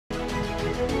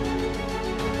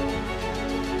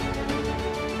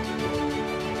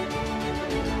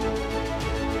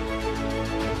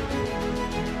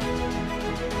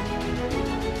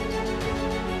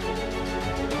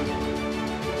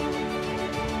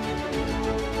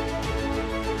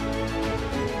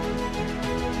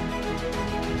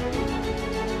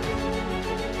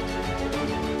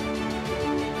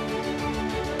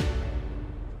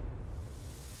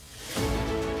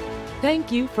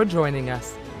Thank you for joining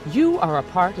us. You are a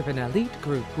part of an elite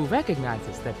group who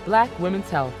recognizes that Black women's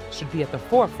health should be at the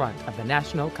forefront of the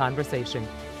national conversation.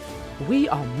 We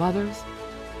are mothers,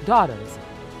 daughters,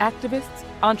 activists,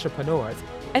 entrepreneurs,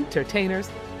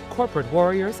 entertainers, corporate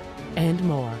warriors, and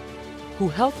more, who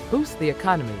help boost the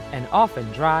economy and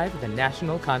often drive the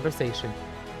national conversation.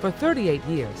 For 38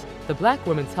 years, the Black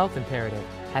Women's Health Imperative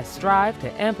has strived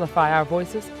to amplify our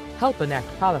voices, help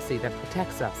enact policy that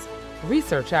protects us,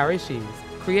 research our issues,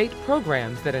 create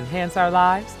programs that enhance our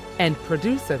lives, and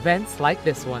produce events like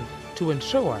this one to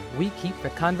ensure we keep the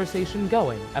conversation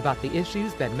going about the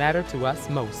issues that matter to us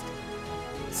most.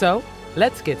 So,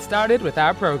 let's get started with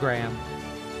our program.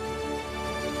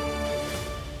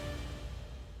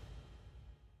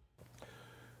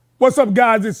 What's up,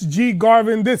 guys? It's G.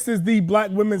 Garvin. This is the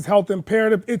Black Women's Health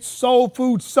Imperative. It's Soul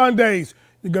Food Sundays.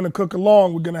 You're going to cook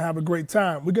along. We're going to have a great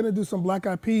time. We're going to do some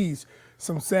black-eyed peas,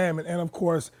 some salmon, and of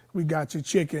course, we got your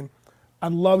chicken. I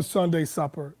love Sunday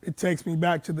supper. It takes me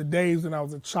back to the days when I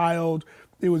was a child.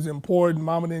 It was important.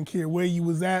 Mama didn't care where you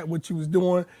was at, what you was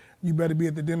doing. You better be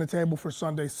at the dinner table for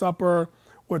Sunday supper.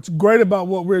 What's great about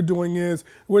what we're doing is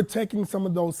we're taking some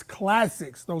of those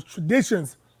classics, those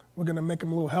traditions. We're going to make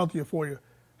them a little healthier for you.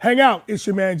 Hang out. It's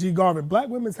your man, G. Garvin. Black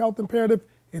Women's Health Imperative.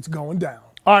 It's going down.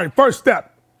 All right, first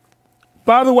step.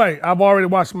 By the way, I've already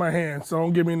washed my hands, so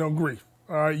don't give me no grief.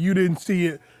 All right, you didn't see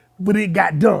it, but it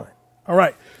got done. All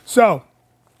right, so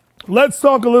let's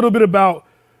talk a little bit about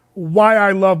why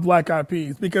I love black-eyed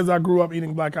peas, because I grew up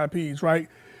eating black-eyed peas, right?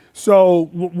 So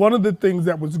one of the things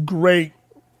that was great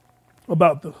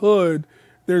about the hood,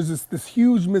 there's this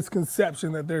huge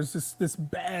misconception that there's this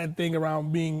bad thing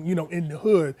around being, in the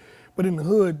hood. But in the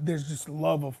hood, there's just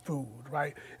love of food,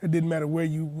 right? It didn't matter where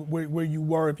you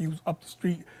were, if you was up the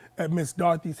street at Miss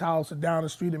Dorothy's house or down the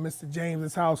street at Mr.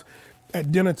 James's house.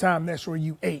 At dinner time, that's where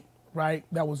you ate, right?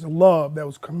 That was love, that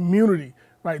was community,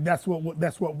 right? That's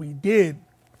what we did.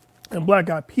 And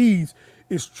black-eyed peas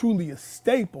is truly a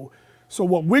staple. So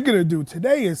what we're gonna do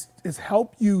today is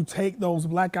help you take those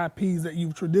black-eyed peas that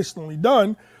you've traditionally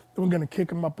done, and we're gonna kick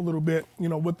them up a little bit,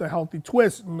 with a healthy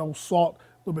twist, no salt,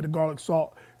 a little bit of garlic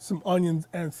salt, some onions,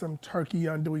 and some turkey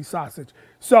andouille sausage.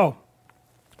 So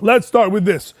let's start with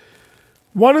this.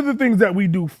 One of the things that we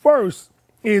do first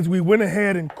is we went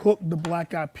ahead and cooked the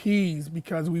black-eyed peas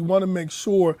because we want to make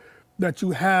sure that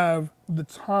you have the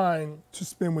time to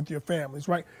spend with your families,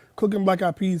 right? Cooking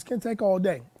black-eyed peas can take all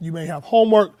day. You may have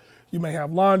homework, you may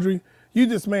have laundry, you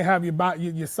just may have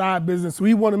your side business.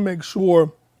 We want to make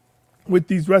sure with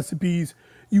these recipes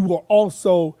you are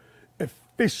also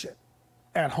efficient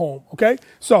at home, okay?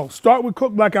 So start with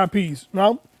cooked black-eyed peas.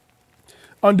 Now,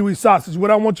 andouille sausage.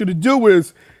 What I want you to do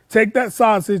is take that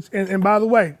sausage, and by the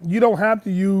way, you don't have to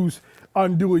use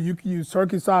andouille. You can use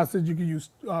turkey sausage, you can use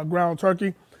ground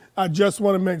turkey. I just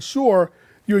want to make sure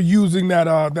you're using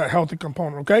that healthy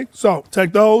component, okay? So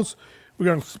take those, we're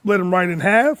gonna split them right in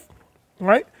half, all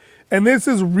right? And this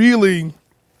is really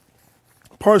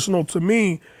personal to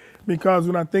me because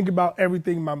when I think about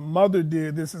everything my mother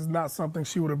did, this is not something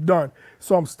she would have done.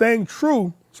 So I'm staying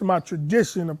true to my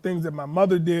tradition of things that my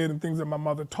mother did and things that my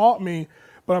mother taught me,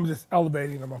 but I'm just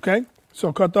elevating them, okay?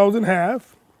 So cut those in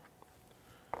half,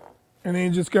 and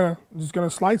then you're just gonna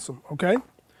slice them, okay?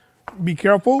 Be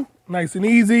careful, nice and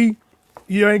easy.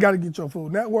 You ain't gotta get your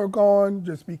Food Network on,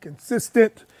 just be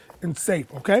consistent and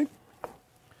safe, okay?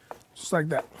 Just like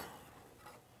that.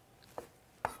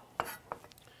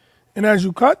 And as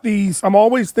you cut these, I'm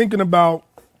always thinking about,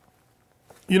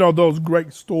 those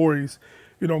great stories,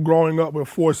 growing up with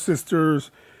 4 sisters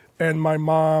and my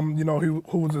mom,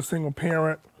 who was a single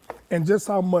parent, and just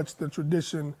how much the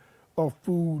tradition of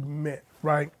food meant,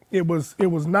 right? It was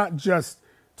not just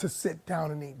to sit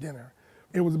down and eat dinner.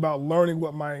 It was about learning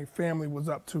what my family was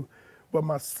up to, what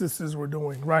my sisters were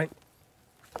doing, right?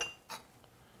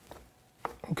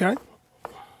 Okay?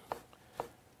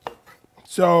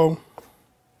 So,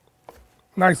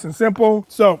 nice and simple.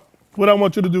 So what I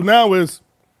want you to do now is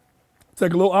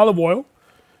take a little olive oil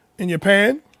in your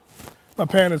pan. My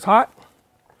pan is hot.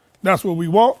 That's what we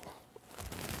want.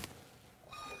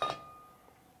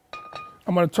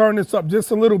 I'm gonna turn this up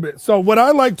just a little bit. So what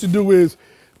I like to do is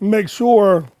make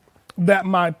sure that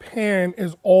my pan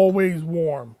is always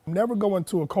warm. Never go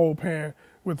into a cold pan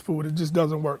with food. It just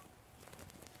doesn't work.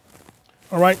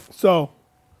 All right, so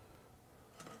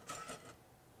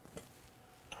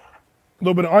a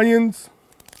little bit of onions.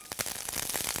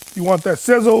 You want that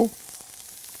sizzle.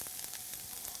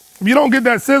 If you don't get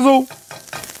that sizzle,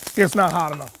 it's not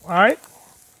hot enough, all right?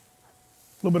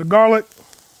 A little bit of garlic,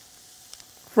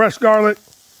 fresh garlic.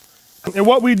 And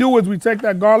what we do is we take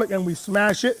that garlic and we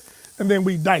smash it and then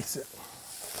we dice it.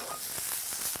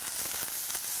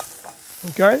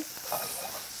 Okay?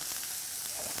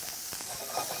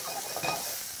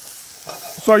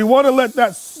 So you want to let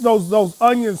those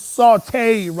onions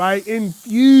saute, right?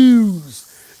 Infuse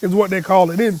is what they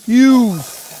call it.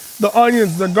 Infuse the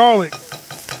onions, the garlic.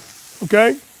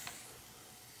 Okay?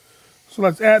 So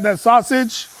let's add that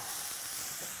sausage.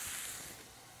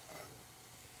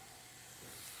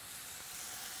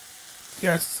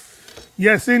 Yes.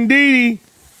 Yes, indeedy.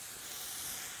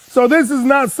 So this is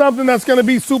not something that's going to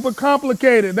be super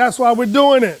complicated. That's why we're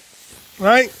doing it,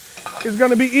 right? It's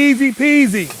going to be easy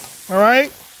peasy, all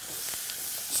right?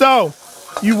 So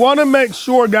you want to make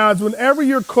sure, guys, whenever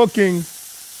you're cooking,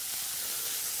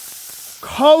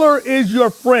 color is your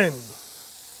friend.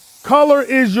 Color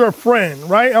is your friend,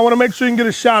 right? I want to make sure you can get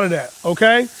a shot of that,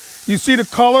 okay? You see the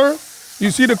color? You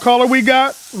see the color we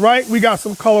got, right? We got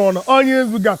some color on the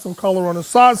onions. We got some color on the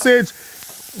sausage.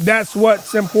 That's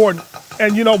what's important.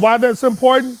 And you know why that's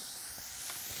important?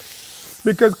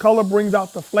 Because color brings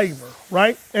out the flavor,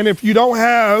 right? And if you don't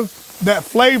have that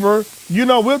flavor, you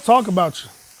know, we'll talk about you.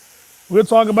 We'll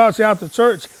talk about you after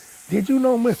church. Did you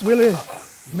know Miss Willie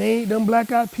made them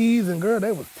black-eyed peas? And girl,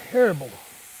 they was terrible,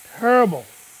 terrible.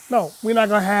 No, we're not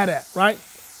gonna have that, right?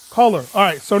 Color. All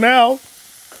right, so now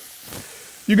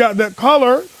you got that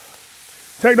color.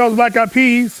 Take those black-eyed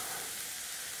peas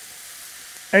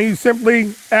and you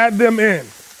simply add them in,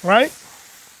 right?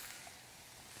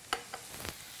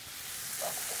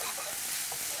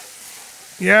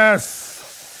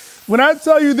 Yes. When I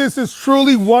tell you this is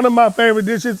truly one of my favorite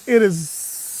dishes, it is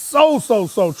so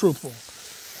truthful.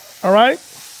 All right?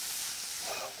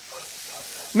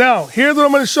 Now, here's what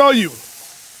I'm going to show you.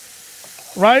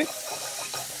 Right?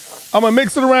 I'm going to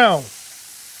mix it around.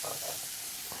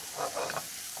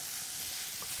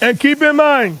 And keep in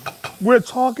mind, we're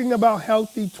talking about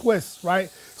healthy twists, right?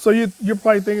 So you're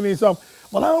probably thinking to yourself,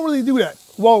 well, I don't really do that.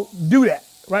 Well, do that,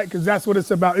 right? Because that's what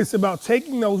it's about. It's about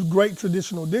taking those great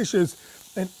traditional dishes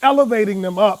and elevating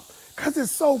them up, because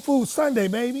it's Soul Food Sunday,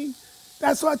 baby.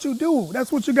 That's what you do. That's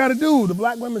what you got to do. The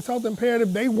Black Women's Health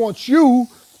Imperative, they want you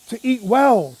to eat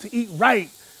well, to eat right.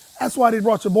 That's why they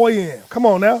brought your boy in. Come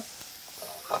on now.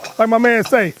 Like my man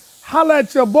say, holla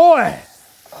at your boy.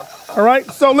 All right,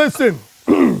 so listen.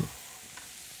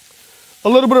 A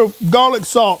little bit of garlic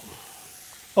salt,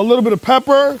 a little bit of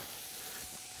pepper,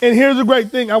 and here's the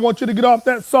great thing. I want you to get off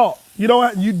that salt. You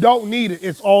don't need it.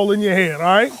 It's all in your head, all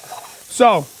right?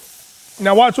 So,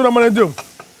 now watch what I'm gonna do.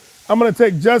 I'm gonna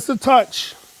take just a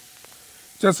touch,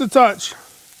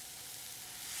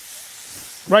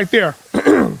 right there.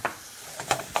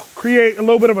 Create a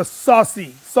little bit of a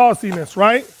sauciness,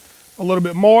 right? A little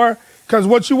bit more, because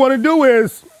what you wanna do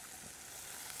is,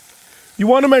 you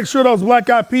want to make sure those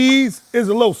black-eyed peas is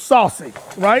a little saucy,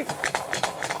 right?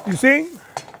 You see?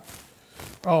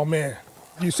 Oh, man.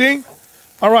 You see?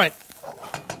 All right.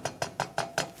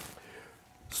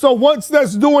 So once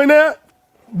that's doing that,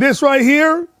 this right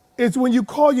here is when you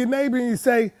call your neighbor and you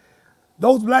say,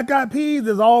 those black-eyed peas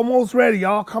is almost ready.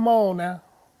 Y'all come on now,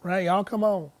 right? Y'all come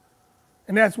on.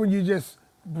 And that's when you just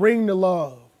bring the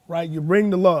love, right? You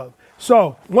bring the love.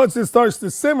 So once it starts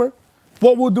to simmer,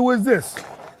 what we'll do is this.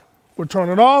 We'll turn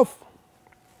it off,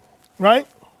 right?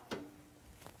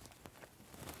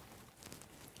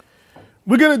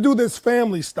 We're gonna do this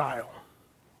family style.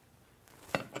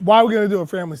 Why are we gonna do a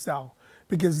family style?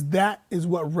 Because that is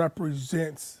what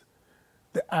represents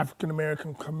the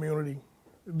African-American community,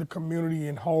 the community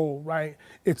in whole, right?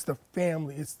 It's the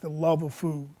family, it's the love of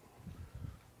food.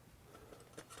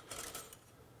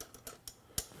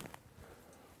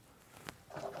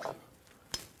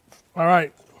 All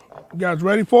right. You guys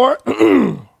ready for it?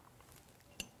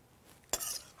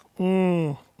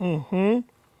 Oh,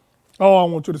 I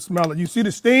want you to smell it. You see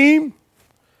the steam?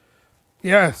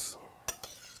 Yes.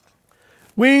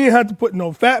 We ain't had to put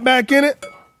no fat back in it.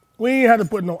 We ain't had to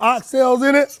put no oxtails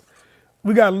in it.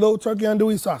 We got a little turkey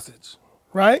andouille sausage,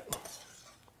 right?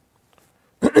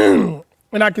 And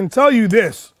I can tell you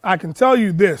this.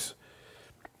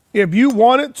 If you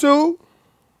wanted to,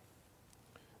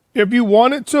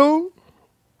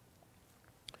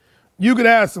 you could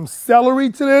add some celery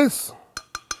to this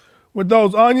with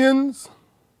those onions,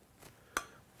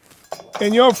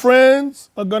 and your friends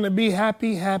are gonna be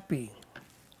happy.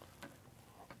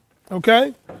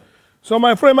 Okay? So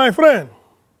my friend,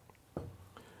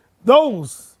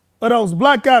 those are those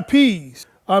black-eyed peas.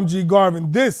 I'm G.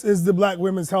 Garvin. This is the Black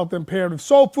Women's Health Imperative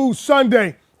Soul Food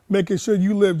Sunday, making sure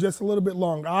you live just a little bit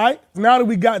longer, all right? Now that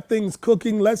we got things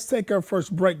cooking, let's take our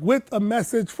first break with a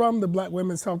message from the Black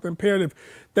Women's Health Imperative.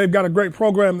 They've got a great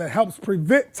program that helps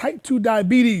prevent type 2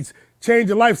 diabetes. Change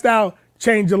your lifestyle,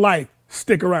 change your life.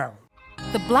 Stick around.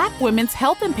 The Black Women's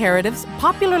Health Imperative's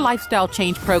popular lifestyle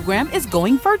change program is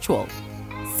going virtual.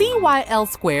 CYL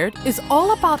Squared is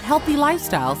all about healthy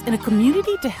lifestyles in a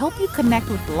community to help you connect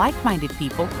with like-minded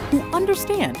people who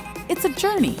understand it's a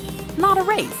journey, not a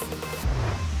race.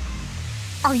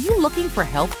 Are you looking for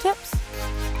health tips,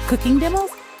 cooking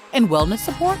demos, and wellness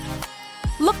support?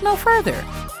 Look no further.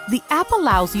 The app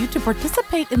allows you to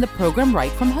participate in the program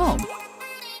right from home.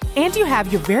 And you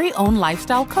have your very own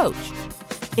lifestyle coach.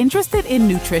 Interested in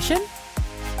nutrition?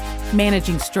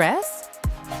 Managing stress?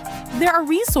 There are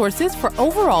resources for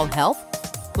overall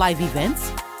health, live events,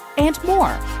 and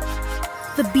more.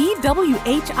 The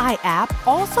BWHI app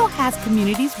also has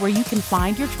communities where you can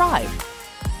find your tribe.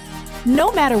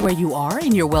 No matter where you are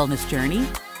in your wellness journey,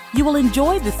 you will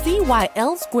enjoy the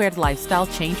CYL Squared Lifestyle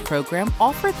Change program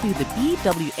offered through the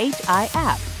BWHI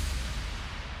app.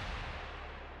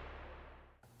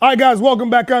 All right, guys,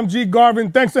 welcome back. I'm G.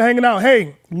 Garvin. Thanks for hanging out.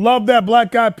 Hey, love that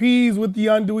black eyed peas with the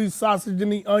andouille sausage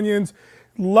and the onions.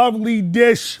 Lovely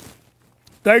dish.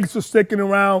 Thanks for sticking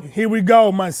around. Here we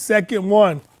go, my second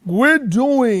one. We're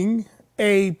doing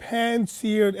a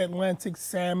pan-seared Atlantic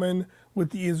salmon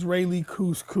with the Israeli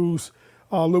couscous,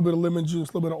 a little bit of lemon juice,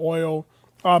 a little bit of oil.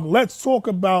 Let's talk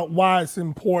about why it's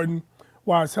important,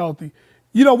 why it's healthy.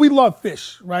 You know, we love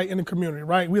fish, right, in the community,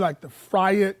 right? We like to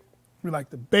fry it. We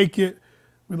like to bake it.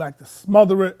 We like to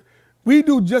smother it. We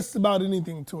do just about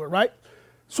anything to it, right?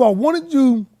 So I wanted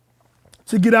you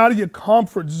to get out of your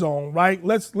comfort zone, right?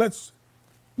 Let's,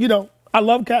 you know, I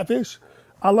love catfish.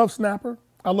 I love snapper.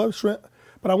 I love shrimp.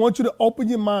 But I want you to open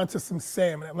your mind to some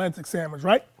salmon, Atlantic salmons,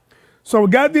 right? So we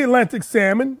got the Atlantic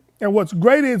salmon. And what's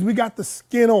great is we got the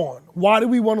skin on. Why do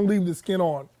we want to leave the skin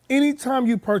on? Anytime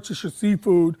you purchase your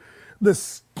seafood, the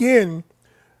skin,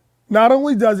 not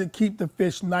only does it keep the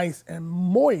fish nice and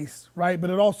moist, right,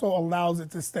 but it also allows it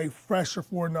to stay fresher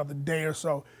for another day or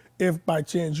so if by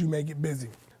chance you may get busy.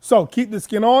 So keep the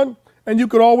skin on, and you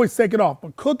could always take it off.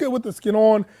 But cook it with the skin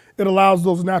on. It allows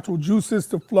those natural juices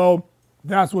to flow.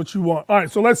 That's what you want. All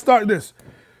right, so let's start this.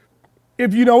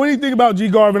 If you know anything about G.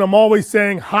 Garvin, I'm always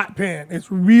saying hot pan.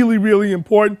 It's really, really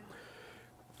important.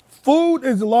 Food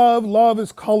is love. Love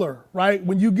is color, right?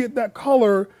 When you get that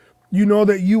color, you know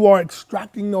that you are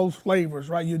extracting those flavors,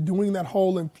 right? You're doing that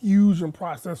whole infusion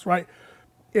process, right?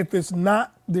 If it's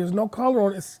not, there's no color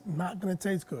on it, it's not gonna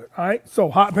taste good, all right? So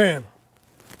hot pan.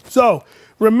 So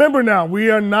remember now, we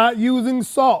are not using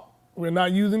salt. We're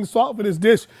not using salt for this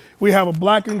dish. We have a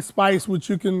blackened spice, which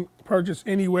you can purchase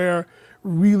anywhere.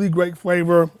 Really great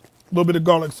flavor, a little bit of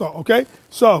garlic salt, okay?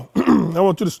 So I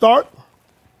want you to start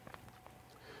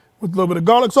with a little bit of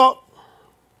garlic salt,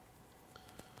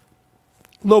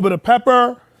 a little bit of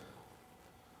pepper,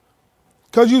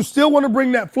 because you still want to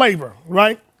bring that flavor,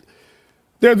 right?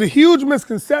 There's a huge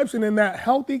misconception in that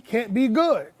healthy can't be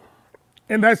good,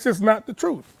 and that's just not the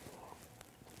truth.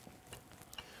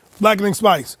 Blackening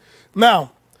spice.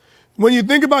 Now, when you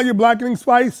think about your blackening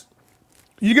spice,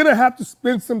 you're gonna have to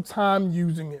spend some time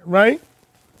using it, right?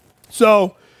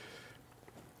 So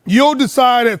you'll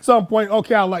decide at some point,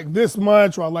 okay, I like this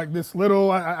much or I like this little.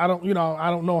 I don't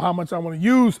know how much I want to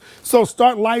use. So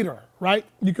start lighter, right?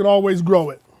 You can always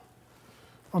grow it.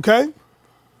 Okay?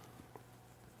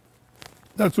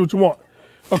 That's what you want.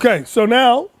 Okay, so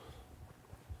now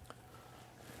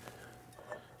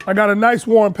I got a nice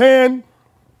warm pan,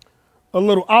 a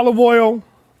little olive oil.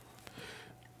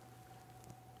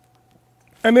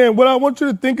 And then what I want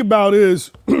you to think about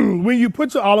is when you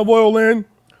put your olive oil in,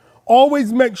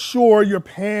 always make sure your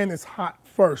pan is hot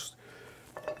first.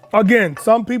 Again,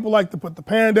 some people like to put the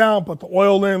pan down, put the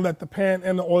oil in, let the pan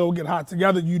and the oil get hot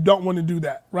together. You don't want to do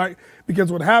that, right?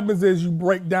 Because what happens is you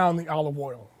break down the olive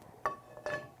oil.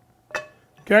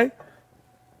 Okay?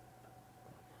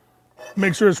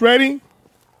 Make sure it's ready.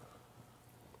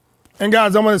 And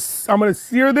guys, I'm gonna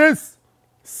sear this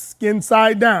skin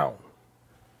side down.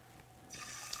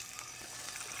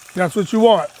 That's what you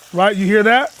want, right? You hear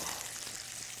that?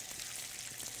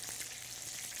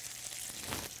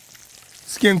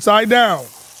 Skin side down.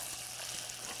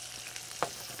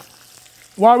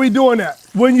 Why are we doing that?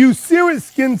 When you sear it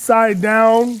skin side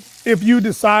down, if you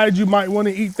decide you might want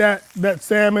to eat that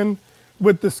salmon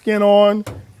with the skin on,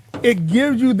 it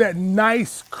gives you that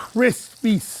nice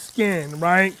crispy skin,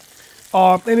 right?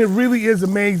 And it really is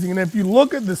amazing. And if you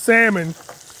look at the salmon,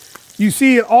 you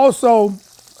see it also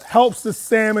helps the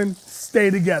salmon stay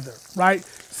together, right?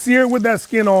 Sear it with that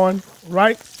skin on,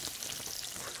 right?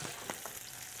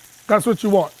 That's what you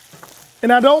want.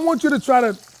 And I don't want you to try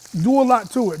to do a lot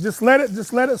to it. Just let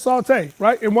it saute,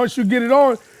 right? And once you get it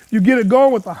on, you get it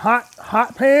going with a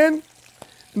hot pan,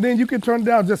 and then you can turn it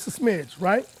down just a smidge,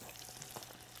 right?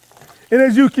 And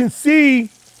as you can see,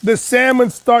 the salmon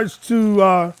starts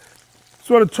to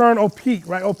sort of turn opaque,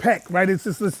 right? It's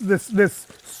just this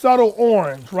subtle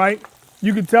orange, right?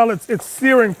 You can tell it's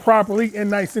searing properly and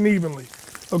nice and evenly,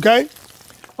 okay?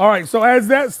 All right, so as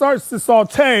that starts to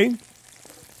saute,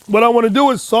 what I want to do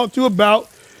is talk to you about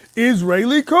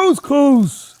Israeli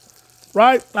couscous,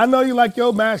 right? I know you like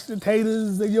your mashed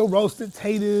potatoes and your roasted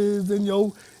taters and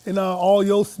all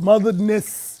your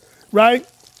smotheredness, right?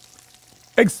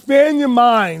 Expand your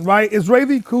mind, right?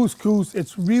 Israeli couscous,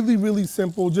 it's really, really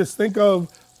simple. Just think of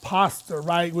pasta,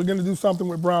 right? We're gonna do something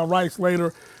with brown rice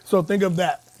later, so think of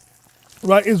that,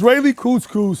 right? Israeli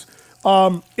couscous,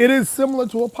 it is similar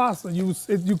to a pasta.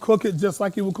 You cook it just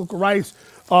like you would cook a rice.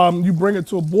 You bring it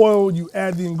to a boil, you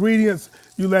add the ingredients,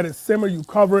 you let it simmer, you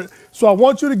cover it. So I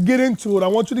want you to get into it. I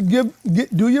want you to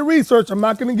do your research. I'm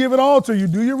not gonna give it all to you.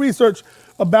 Do your research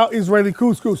about Israeli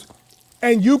couscous.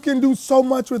 And you can do so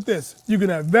much with this. You can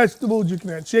have vegetables, you can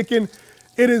have chicken.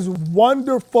 It is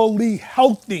wonderfully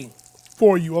healthy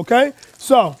for you, okay?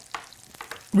 So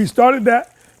we started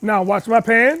that. Now watch my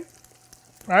pan.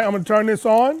 All right, I'm gonna turn this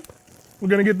on. We're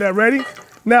gonna get that ready.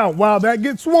 Now, while that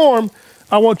gets warm,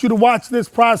 I want you to watch this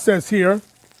process here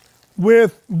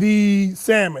with the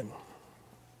salmon.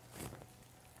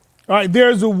 All right,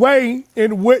 there's a way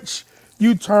in which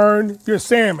you turn your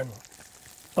salmon.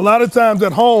 A lot of times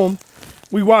at home,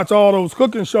 we watch all those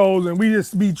cooking shows and we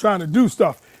just be trying to do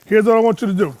stuff. Here's what I want you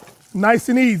to do. Nice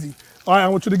and easy. All right, I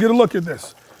want you to get a look at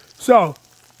this. So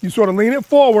you sort of lean it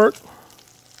forward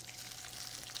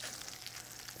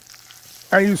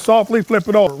and you softly flip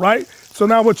it over, right? So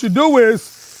now what you do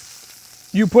is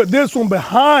you put this one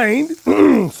behind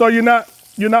so you're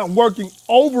not working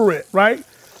over it, right?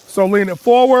 So lean it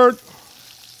forward,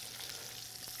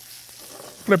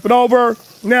 flip it over.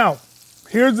 Now,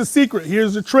 here's the secret,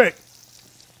 here's the trick.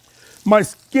 My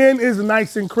skin is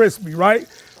nice and crispy, right?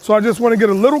 So I just want to get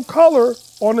a little color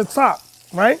on the top,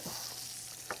 right?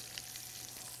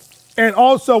 And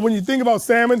also, when you think about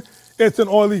salmon, it's an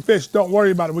oily fish. Don't worry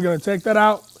about it. We're going to take that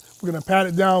out. We're going to pat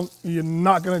it down. You're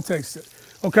not going to taste it,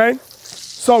 okay?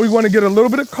 So we want to get a little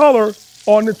bit of color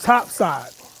on the top side.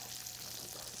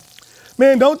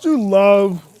 Man, don't you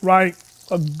love, right,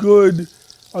 a good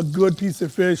piece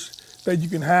of fish that you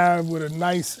can have with a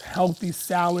nice, healthy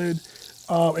salad,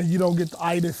 and you don't get the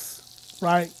itis,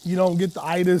 right? You don't get the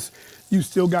itis. You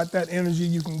still got that energy.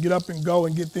 You can get up and go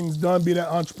and get things done, be that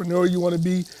entrepreneur you want to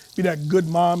be that good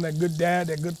mom, that good dad,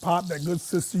 that good pop, that good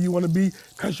sister you want to be,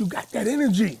 because you got that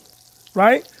energy,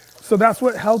 right? So that's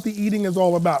what healthy eating is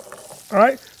all about, all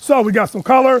right? So we got some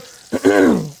color,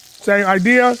 same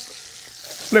idea.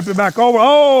 Flip it back over.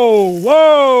 Oh,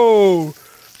 whoa.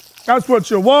 That's what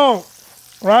you want,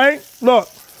 right? Look.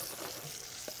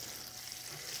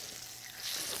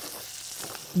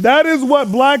 That is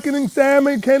what blackening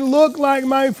salmon can look like,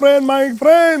 my friend, my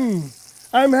friend.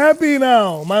 I'm happy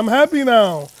now. I'm happy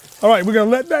now. All right, we're going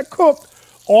to let that cook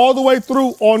all the way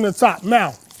through on the top.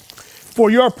 Now, for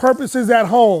your purposes at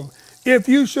home, if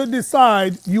you should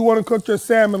decide you want to cook your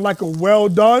salmon like a well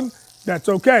done, that's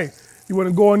okay. You want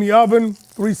to go in the oven,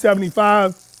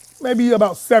 375, maybe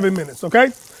about 7 minutes, okay?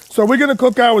 So we're going to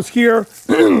cook ours here.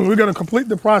 We're going to complete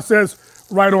the process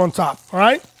right on top, all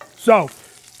right? So,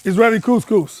 Israeli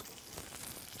couscous.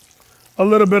 A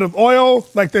little bit of oil,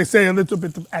 like they say, a little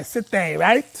bit of acetate,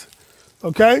 right?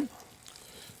 Okay?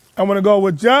 I'm gonna go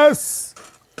with just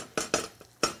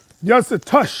a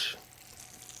touch.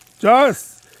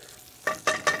 Just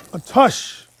a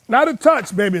touch. Not a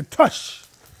touch, baby, a touch.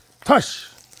 Touch.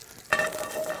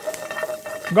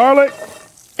 Garlic,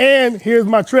 and here's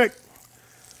my trick.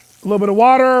 A little bit of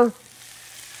water.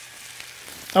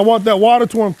 I want that water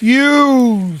to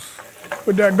infuse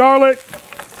with that garlic.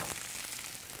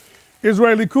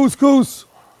 Israeli couscous.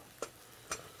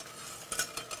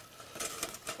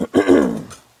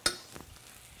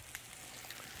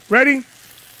 Ready?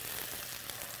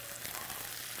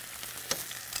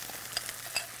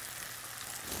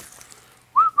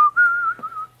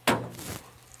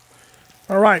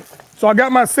 All right, so I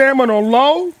got my salmon on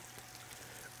low.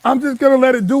 I'm just gonna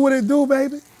let it do what it do,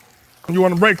 baby. You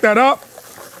wanna break that up?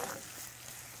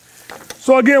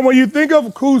 So again, when you think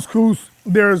of couscous,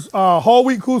 there's whole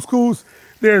wheat couscous,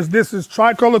 this is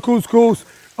tricolor couscous,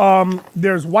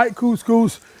 there's white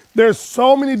couscous. There's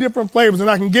so many different flavors, and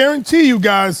I can guarantee you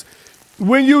guys,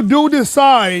 when you do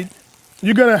decide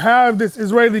you're gonna have this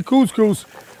Israeli couscous,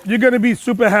 you're gonna be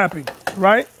super happy,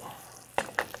 right?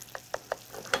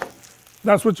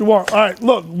 That's what you want. All right,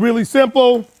 look, really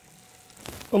simple.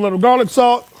 A little garlic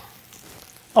salt.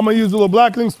 I'm gonna use a little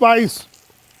blackening spice.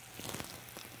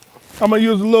 I'm gonna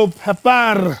use a little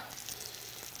pepper.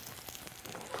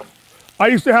 I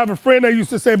used to have a friend that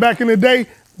used to say back in the day,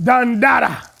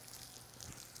 dandada.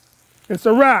 It's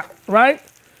a wrap, right?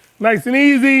 Nice and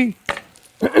easy.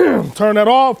 Turn that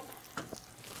off.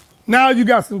 Now you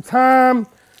got some time.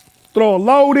 Throw a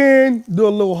load in, do a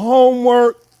little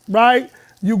homework, right?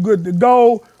 You good to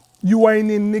go. You ain't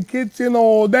in the kitchen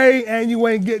all day and you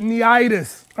ain't getting the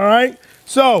itis, all right?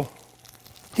 So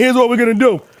here's what we're gonna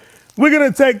do. We're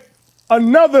gonna take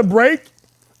another break.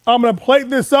 I'm gonna plate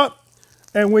this up,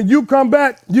 and when you come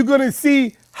back, you're gonna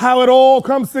see how it all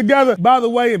comes together. By the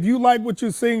way, if you like what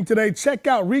you're seeing today, check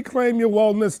out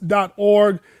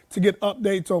reclaimyourwellness.org to get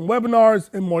updates on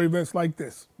webinars and more events like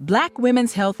this. Black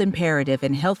Women's Health Imperative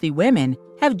and Healthy Women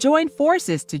have joined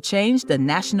forces to change the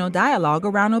national dialogue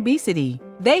around obesity.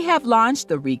 They have launched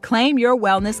the Reclaim Your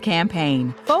Wellness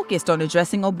campaign, focused on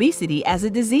addressing obesity as a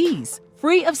disease,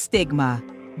 free of stigma,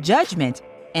 judgment,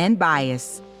 and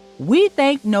bias. We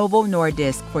thank Novo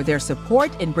Nordisk for their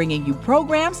support in bringing you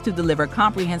programs to deliver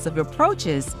comprehensive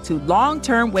approaches to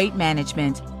long-term weight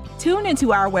management. Tune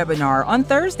into our webinar on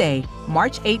Thursday,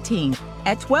 March 18th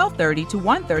at 12:30 to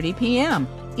 1:30 p.m.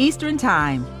 Eastern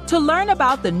Time to learn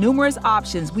about the numerous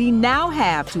options we now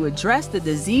have to address the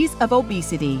disease of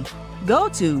obesity. Go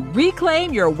to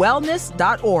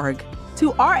reclaimyourwellness.org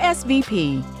to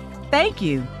RSVP. Thank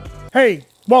you. Hey,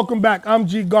 welcome back. I'm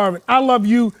G. Garvin. I love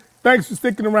you. Thanks for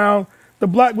sticking around. The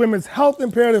Black Women's Health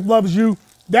Imperative loves you.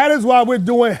 That is why we're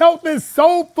doing Health is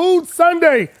Soul Food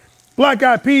Sunday. Black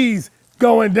eyed peas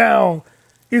going down.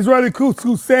 Israeli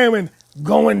couscous salmon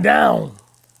going down.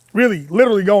 Really,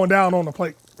 literally going down on the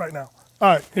plate right now.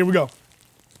 All right, here we go.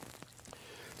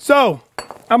 So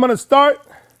I'm gonna start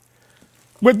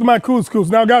with my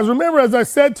couscous. Now guys, remember, as I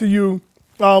said to you,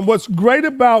 what's great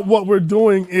about what we're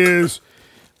doing is,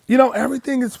 you know,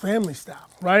 everything is family style,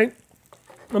 right?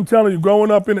 I'm telling you,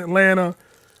 growing up in Atlanta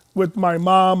with my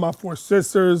mom, my 4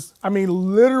 sisters, I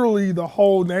mean, literally the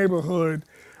whole neighborhood,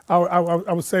 I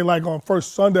would say, like on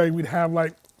first Sunday, we'd have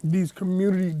like these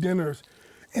community dinners.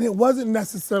 And it wasn't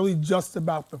necessarily just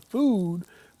about the food,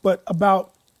 but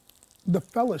about the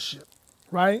fellowship,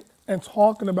 right? And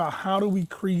talking about how do we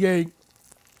create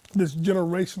this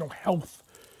generational health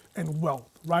and wealth,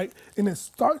 right? And it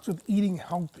starts with eating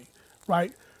healthy,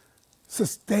 right?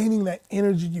 Sustaining that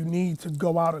energy you need to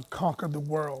go out and conquer the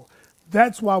world.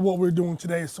 That's why what we're doing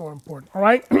today is so important, all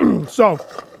right? So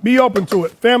be open to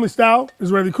it. Family style,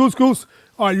 Israeli couscous.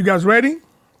 All right, you guys ready?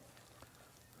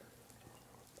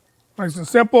 Nice and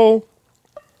simple.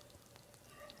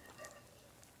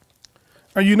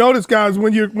 And you notice, guys,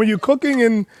 when you're cooking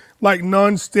in like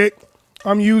non-stick,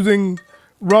 I'm using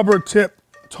rubber tip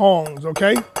tongs,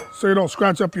 okay? So you don't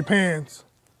scratch up your pans.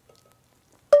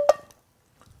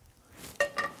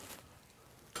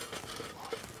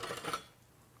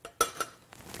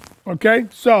 Okay,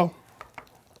 so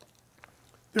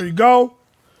there you go.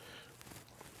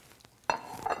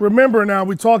 Remember now,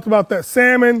 we talked about that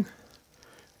salmon.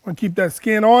 I'm gonna keep that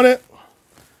skin on it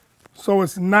so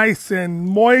it's nice and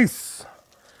moist.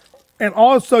 And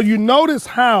also, you notice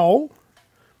how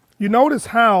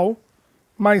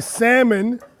my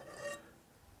salmon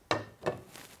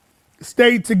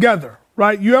stayed together,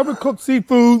 right? You ever cook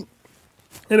seafood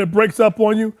and it breaks up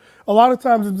on you? A lot of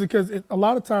times it's because it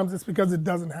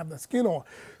doesn't have the skin on.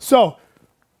 So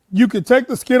you can take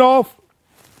the skin off,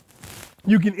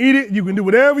 you can eat it, you can do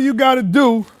whatever you gotta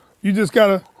do, you just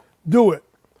gotta do it.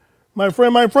 My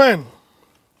friend,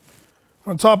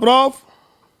 I'll top it off.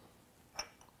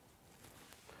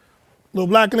 A little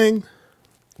blackening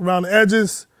around the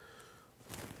edges.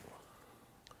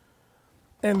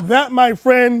 And that, my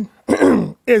friend,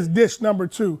 is dish number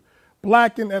 2.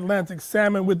 Blackened Atlantic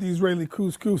salmon with the Israeli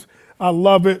couscous. I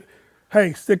love it.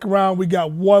 Hey, stick around. We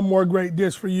got one more great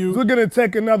dish for you. We're gonna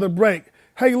take another break.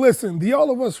 Hey, listen, the All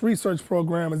of Us research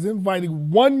program is inviting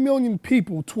 1 million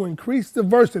people to increase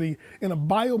diversity in a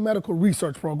biomedical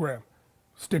research program.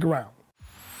 Stick around.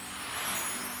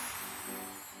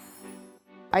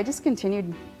 I just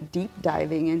continued deep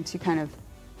diving into kind of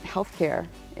healthcare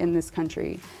in this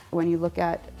country. When you look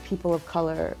at people of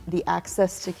color, the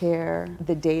access to care,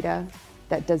 the data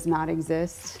that does not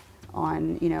exist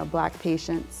on, Black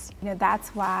patients.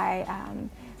 That's why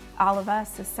All of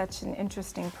Us is such an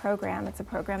interesting program. It's a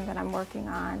program that I'm working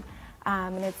on,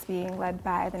 and it's being led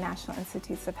by the National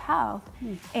Institutes of Health.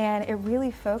 And it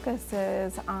really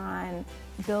focuses on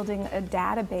building a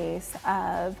database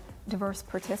of diverse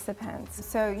participants.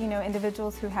 So,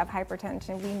 individuals who have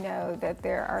hypertension, we know that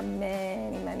there are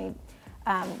many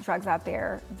drugs out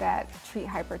there that treat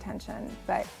hypertension,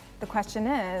 but The question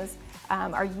is,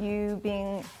 are you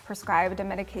being prescribed a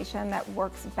medication that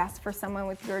works best for someone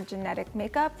with your genetic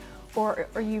makeup, or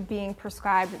are you being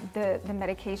prescribed the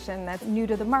medication that's new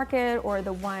to the market or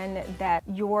the one that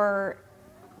your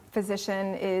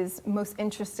physician is most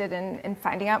interested in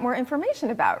finding out more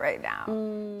information about right now?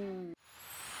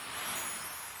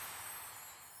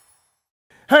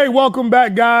 Hey, welcome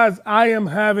back, guys. I am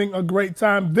having a great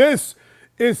time. This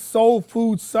is Soul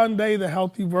Food Sunday, the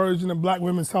healthy version of Black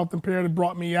Women's Health Imperative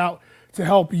brought me out to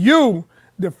help you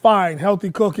define healthy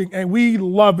cooking, and we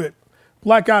love it.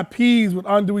 Black-eyed peas with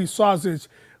andouille sausage.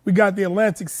 We got the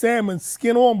Atlantic salmon,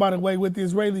 skin on, by the way, with the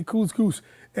Israeli couscous.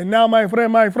 And now, my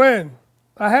friend,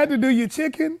 I had to do your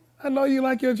chicken. I know you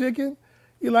like your chicken.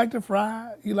 You like to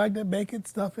fry, you like to bake it,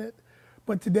 stuff it.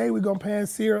 But today we're gonna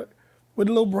pan-sear it with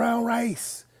a little brown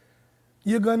rice.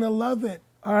 You're gonna love it,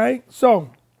 all right? So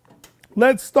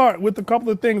let's start with a couple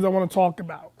of things I wanna talk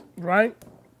about, right?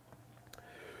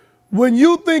 When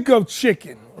you think of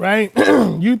chicken, right,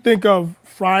 you think of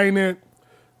frying it,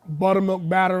 buttermilk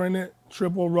battering it,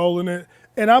 triple rolling it,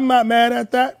 and I'm not mad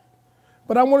at that,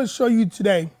 but I wanna show you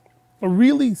today a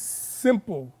really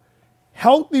simple,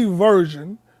 healthy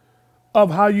version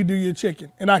of how you do your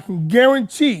chicken. And I can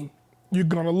guarantee you're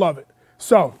gonna love it.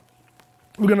 So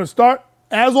we're gonna start,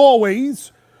 as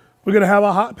always, we're gonna have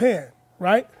a hot pan,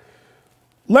 right?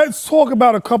 Let's talk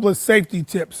about a couple of safety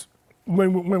tips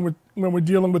when we're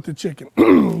dealing with the chicken.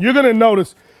 You're gonna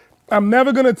notice I'm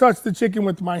never gonna touch the chicken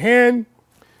with my hand.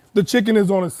 The chicken is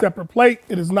on a separate plate.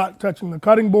 It is not touching the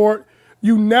cutting board.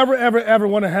 You never, ever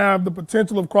wanna have the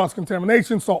potential of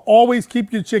cross-contamination, so always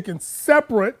keep your chicken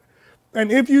separate.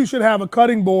 And if you should have a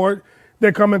cutting board,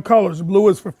 they come in colors. Blue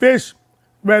is for fish,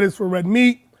 red is for red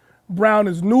meat, brown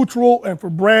is neutral, and for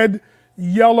bread,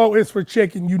 yellow is for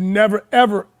chicken. You never,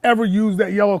 ever use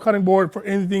that yellow cutting board for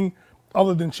anything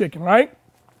other than chicken, right?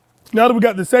 Now that we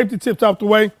got the safety tips out the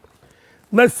way,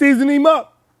 let's season them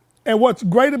up. And what's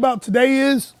great about today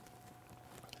is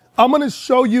I'm gonna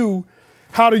show you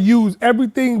how to use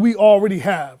everything we already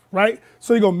have, right?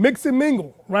 So you're gonna mix and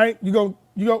mingle, right?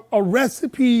 A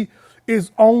recipe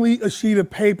is only a sheet of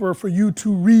paper for you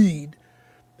to read.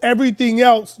 Everything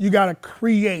else, you gotta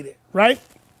create it, right?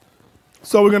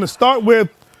 So we're gonna start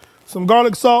with some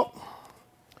garlic salt.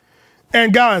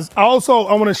 And guys, I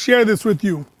wanna share this with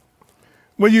you.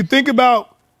 When you think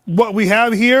about what we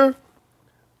have here,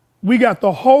 we got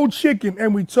the whole chicken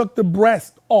and we took the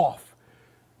breast off.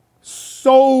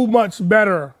 So much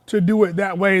better to do it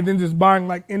that way than just buying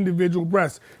like individual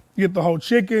breasts. You get the whole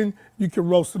chicken, you can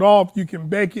roast it off, you can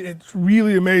bake it, it's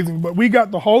really amazing. But we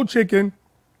got the whole chicken,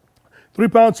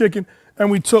 3-pound chicken,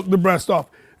 and we took the breast off.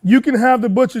 You can have the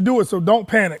butcher do it, so don't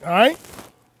panic, all right?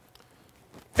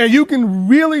 And you can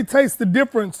really taste the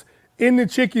difference in the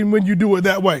chicken when you do it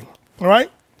that way, all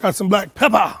right? Got some black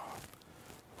pepper.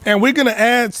 And we're gonna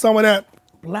add some of that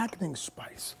blackening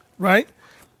spice, right?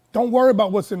 Don't worry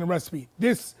about what's in the recipe.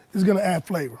 This is gonna add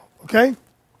flavor, okay?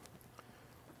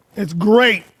 It's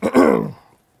great,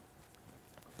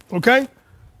 okay?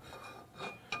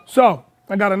 So,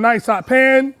 I got a nice hot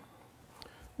pan.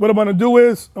 What I'm gonna do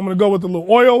is, I'm gonna go with a little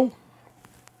oil.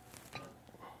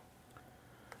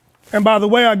 And by the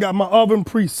way, I got my oven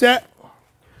preset.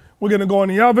 We're gonna go in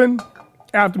the oven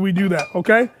after we do that,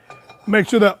 okay? Make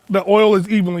sure that the oil is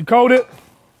evenly coated.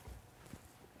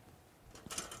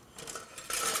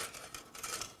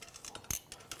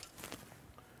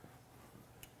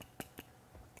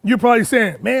 You're probably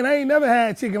saying, man, I ain't never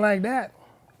had chicken like that.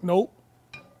 Nope,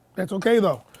 that's okay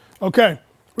though. Okay,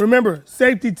 remember,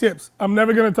 safety tips. I'm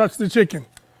never gonna touch the chicken.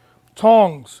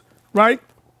 Tongs, right?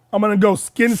 I'm gonna go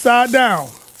skin side down.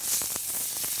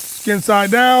 Skin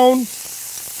side down,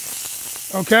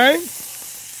 okay?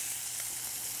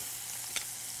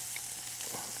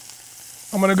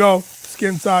 I'm gonna go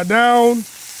skin side down.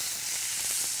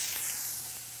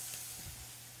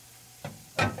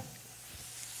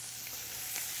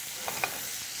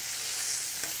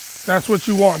 That's what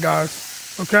you want,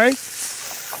 guys, okay?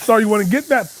 So you wanna get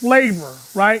that flavor,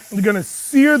 right? You're gonna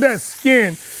sear that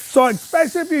skin. So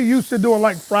especially if you're used to doing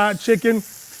like fried chicken,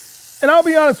 and I'll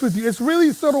be honest with you, it's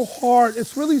really sort of hard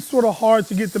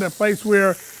to get to that place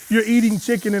where you're eating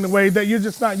chicken in a way that you're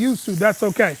just not used to. That's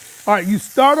okay. All right, you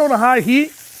start on a high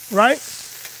heat, right?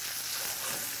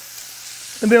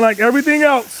 And then like everything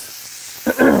else,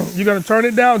 you're gonna turn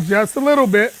it down just a little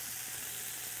bit.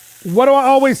 What do I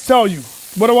always tell you?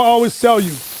 What do I always tell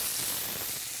you?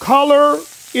 Color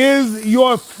is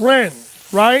your friend,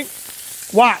 right?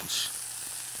 Watch.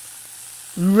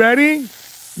 You ready?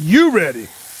 You ready?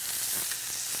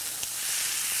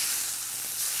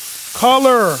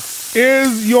 Color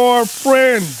is your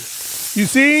friend. You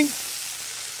see?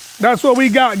 That's what we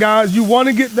got, guys. You want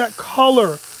to get that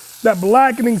color, that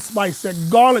blackening spice, that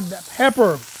garlic, that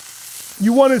pepper.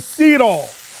 You want to see it all,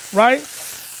 right?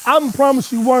 I can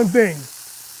promise you one thing.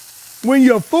 When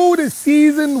your food is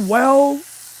seasoned well,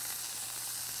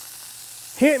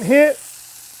 hint, hint,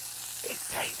 it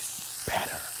tastes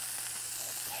better.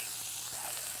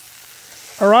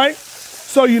 All right?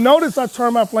 So you notice I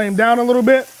turned my flame down a little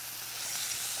bit,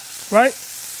 right?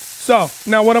 So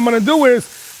now what I'm gonna do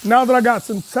is, now that I got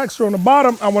some texture on the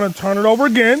bottom, I wanna turn it over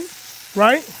again,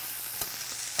 right?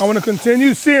 I wanna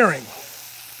continue searing,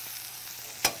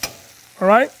 all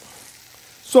right?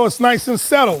 So it's nice and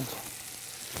settled.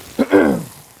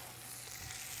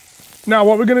 Now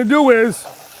what we're gonna do is,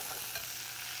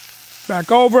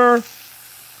 back over.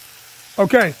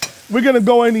 Okay, we're gonna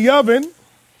go in the oven.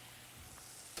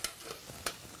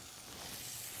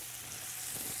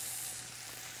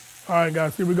 All right,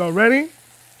 guys, here we go. Ready?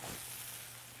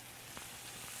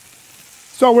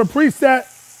 So we're preset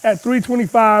at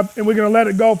 325, and we're gonna let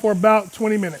it go for about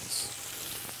 20 minutes.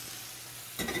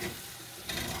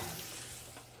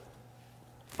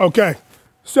 Okay,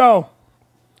 so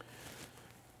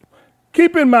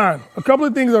keep in mind, a couple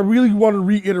of things I really want to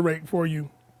reiterate for you.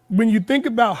 When you think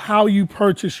about how you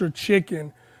purchase your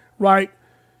chicken, right?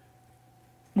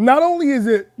 Not only is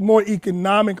it more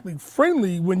economically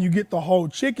friendly when you get the whole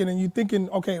chicken and you're thinking,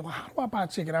 okay, well, how do I buy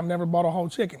chicken? I've never bought a whole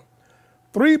chicken.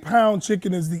 3-pound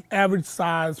chicken is the average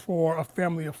size for a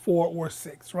family of 4 or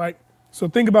 6, right? So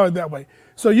think about it that way.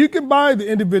 So you can buy the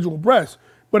individual breast,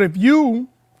 but if you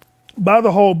buy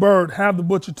the whole bird, have the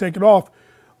butcher take it off,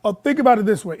 think about it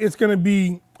this way. It's gonna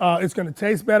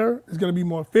taste better, it's gonna be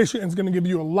more efficient, and it's gonna give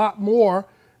you a lot more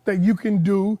that you can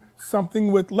do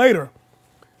something with later.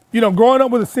 You know, growing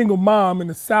up with a single mom in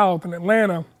the South in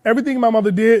Atlanta, everything my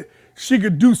mother did, she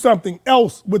could do something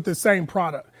else with the same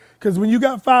product. Because when you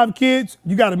got 5 kids,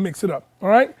 you got to mix it up, all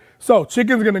right? So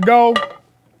chicken's going to go.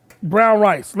 Brown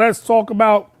rice. Let's talk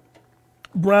about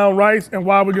brown rice and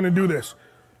why we're going to do this.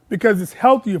 Because it's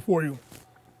healthier for you.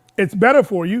 It's better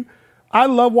for you. I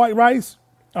love white rice.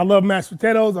 I love mashed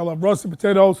potatoes. I love roasted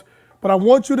potatoes. But I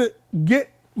want you to get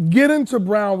into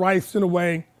brown rice in a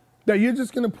way that you're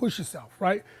just gonna push yourself,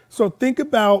 right? So think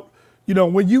about, you know,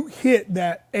 when you hit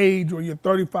that age where you're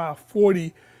 35,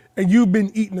 40, and you've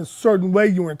been eating a certain way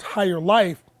your entire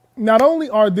life, not only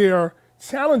are there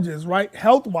challenges, right,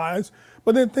 health-wise,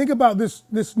 but then think about this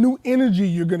new energy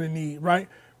you're gonna need, right?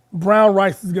 Brown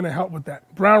rice is gonna help with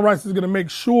that. Brown rice is gonna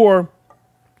make sure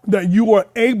that you are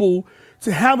able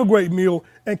to have a great meal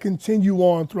and continue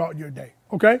on throughout your day,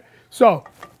 okay? So,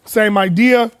 same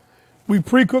idea. We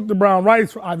pre-cook the brown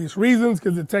rice for obvious reasons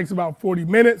because it takes about 40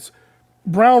 minutes.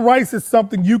 Brown rice is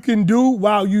something you can do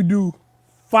while you do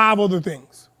 5 other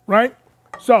things, right?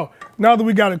 So now that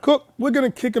we got it cooked, we're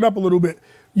gonna kick it up a little bit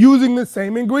using the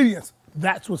same ingredients.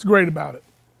 That's what's great about it.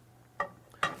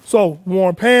 So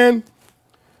warm pan,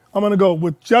 I'm gonna go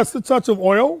with just a touch of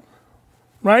oil,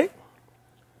 right?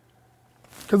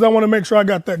 Because I wanna make sure I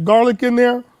got that garlic in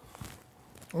there,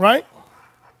 right?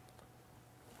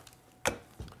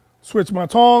 Switch my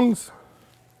tongs.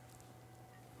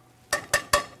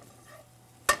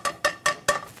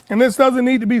 And this doesn't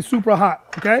need to be super hot,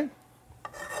 okay?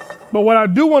 But what I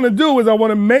do want to do is I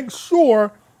want to make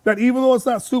sure that even though it's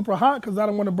not super hot, because I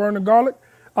don't want to burn the garlic,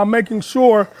 I'm making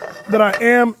sure that I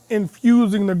am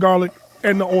infusing the garlic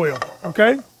and the oil,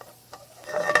 okay?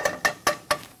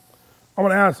 I'm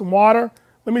gonna add some water.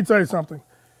 Let me tell you something.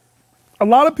 A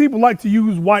lot of people like to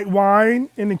use white wine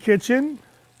in the kitchen.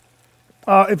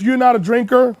 If you're not a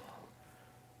drinker,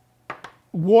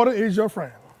 water is your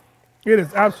friend. It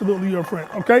is absolutely your friend,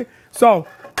 okay? So,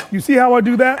 you see how I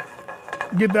do that?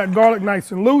 Get that garlic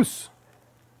nice and loose,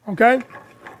 okay?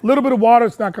 A little bit of water,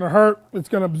 it's not gonna hurt. It's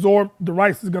gonna absorb, the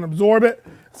rice is gonna absorb it.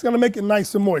 It's gonna make it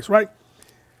nice and moist, right?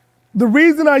 The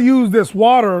reason I use this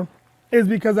water is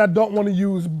because I don't wanna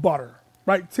use butter,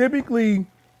 right? Typically,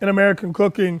 in American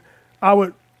cooking, I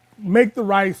would make the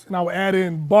rice and I would add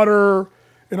in butter,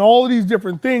 and all of these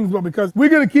different things, but because we're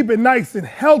gonna keep it nice and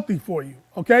healthy for you,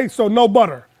 okay? So no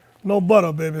butter,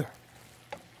 baby.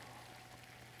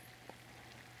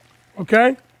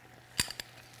 Okay?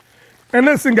 And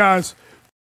listen guys,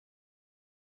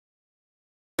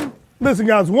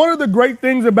 one of the great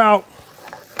things about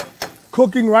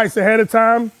cooking rice ahead of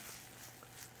time,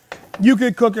 you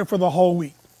can cook it for the whole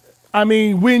week. I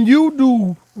mean, when you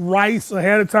do rice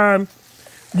ahead of time,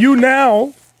 you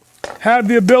now have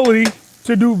the ability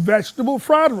to do vegetable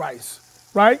fried rice,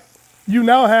 right? You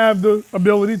now have the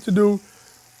ability to do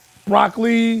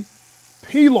broccoli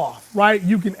pilaf, right?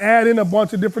 You can add in a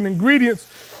bunch of different ingredients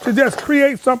to just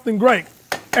create something great.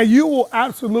 And you will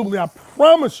absolutely, I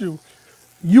promise you,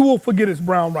 you will forget it's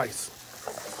brown rice.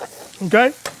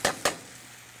 Okay?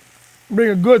 Bring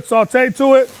a good saute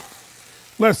to it.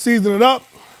 Let's season it up.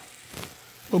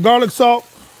 A little garlic salt.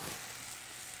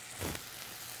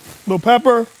 A little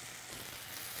pepper.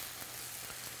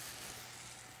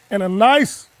 And a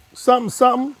nice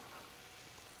something.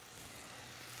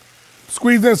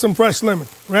 Squeeze in some fresh lemon.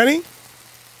 Ready?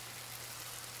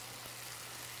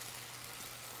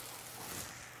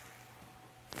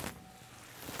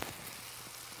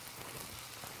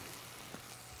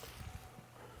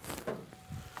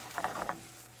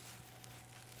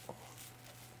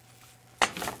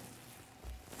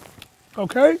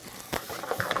 Okay?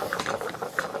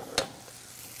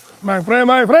 My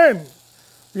friend.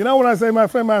 You know when I say my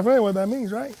friend, what that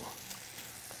means, right?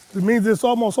 It means it's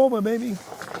almost over, baby.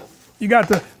 You got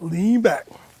to lean back.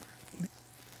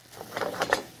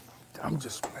 I'm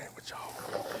just playing with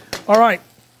y'all. All right,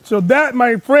 so that,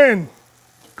 my friend,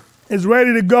 is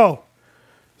ready to go.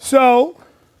 So,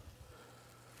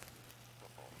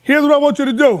 here's what I want you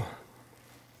to do.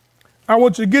 I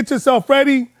want you to get yourself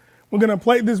ready. We're gonna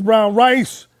plate this brown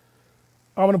rice.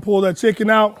 I'm gonna pull that chicken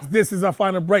out. This is our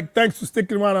final break. Thanks for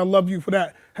sticking around. I love you for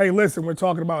that. Hey, listen, we're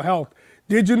talking about health.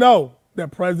 Did you know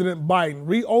that President Biden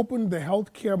reopened the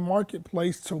healthcare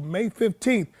marketplace till May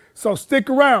 15th? So stick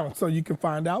around so you can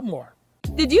find out more.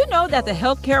 Did you know that the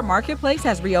healthcare marketplace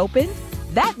has reopened?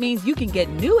 That means you can get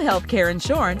new healthcare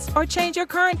insurance or change your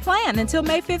current plan until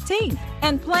May 15th.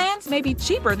 And plans may be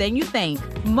cheaper than you think.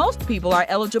 Most people are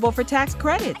eligible for tax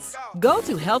credits. Go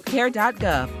to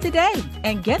healthcare.gov today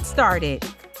and get started.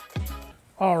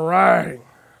 All right.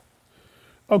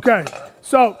 Okay,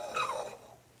 so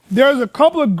there's a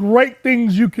couple of great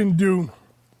things you can do,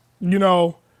 you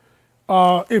know,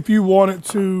 if you wanted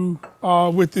to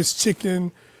with this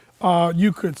chicken.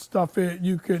 You could stuff it,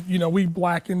 you could, you know, we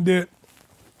blackened it.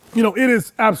 You know, it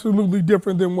is absolutely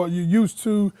different than what you're used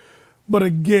to. But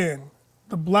again,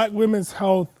 the Black women's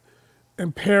health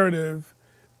imperative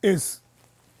is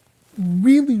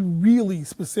really, really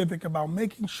specific about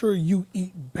making sure you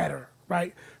eat better,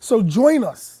 right? So join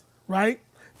us, right?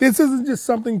 This isn't just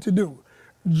something to do.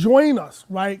 Join us,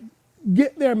 right?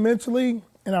 Get there mentally,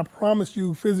 and I promise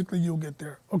you, physically, you'll get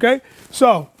there, okay?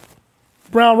 So,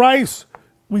 brown rice,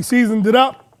 we seasoned it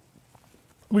up.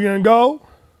 We're gonna go.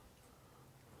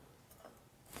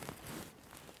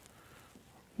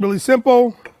 Really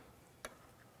simple.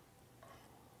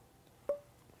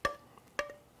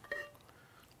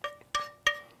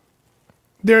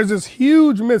 There's this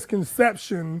huge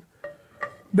misconception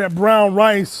that brown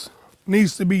rice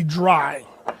needs to be dry.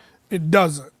 It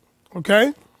doesn't,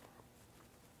 okay?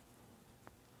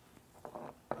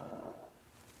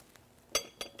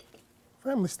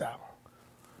 Family style.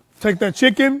 Take that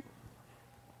chicken,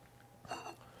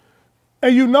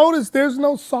 and you notice there's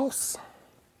no sauce.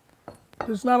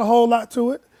 There's not a whole lot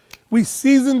to it. We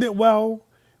seasoned it well,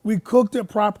 we cooked it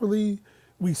properly,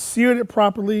 we seared it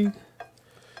properly,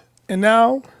 and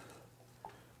now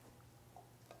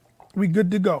we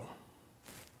good to go.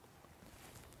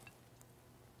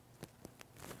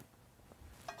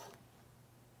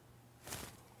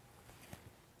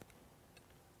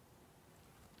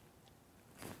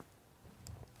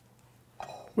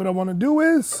 What I want to do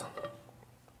is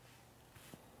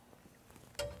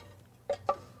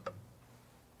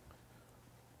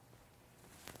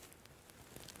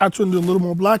actually do a little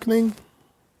more blackening,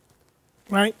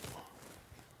 right?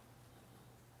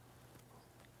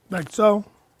 Like so.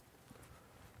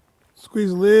 Squeeze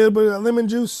a little bit of lemon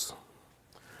juice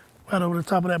right over the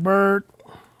top of that bird.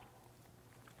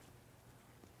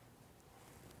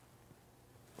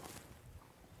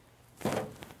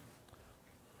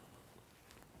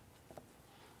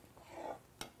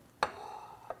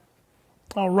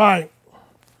 All right,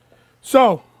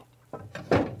 so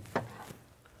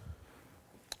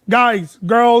guys,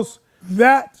 girls,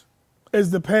 that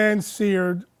is the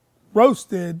pan-seared,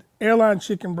 roasted airline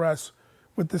chicken breast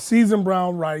with the seasoned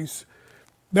brown rice.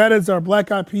 That is our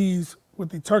black eyed peas with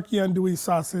the turkey andouille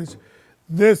sausage.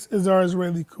 This is our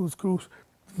Israeli couscous.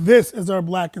 This is our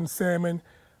blackened salmon.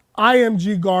 I am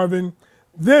G. Garvin.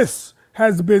 This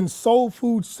has been Soul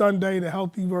Food Sunday, the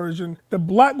healthy version. The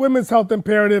Black Women's Health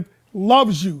Imperative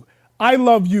loves you. I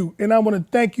love you. And I want to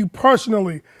thank you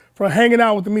personally for hanging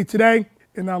out with me today.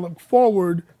 And I look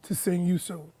forward to seeing you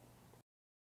soon.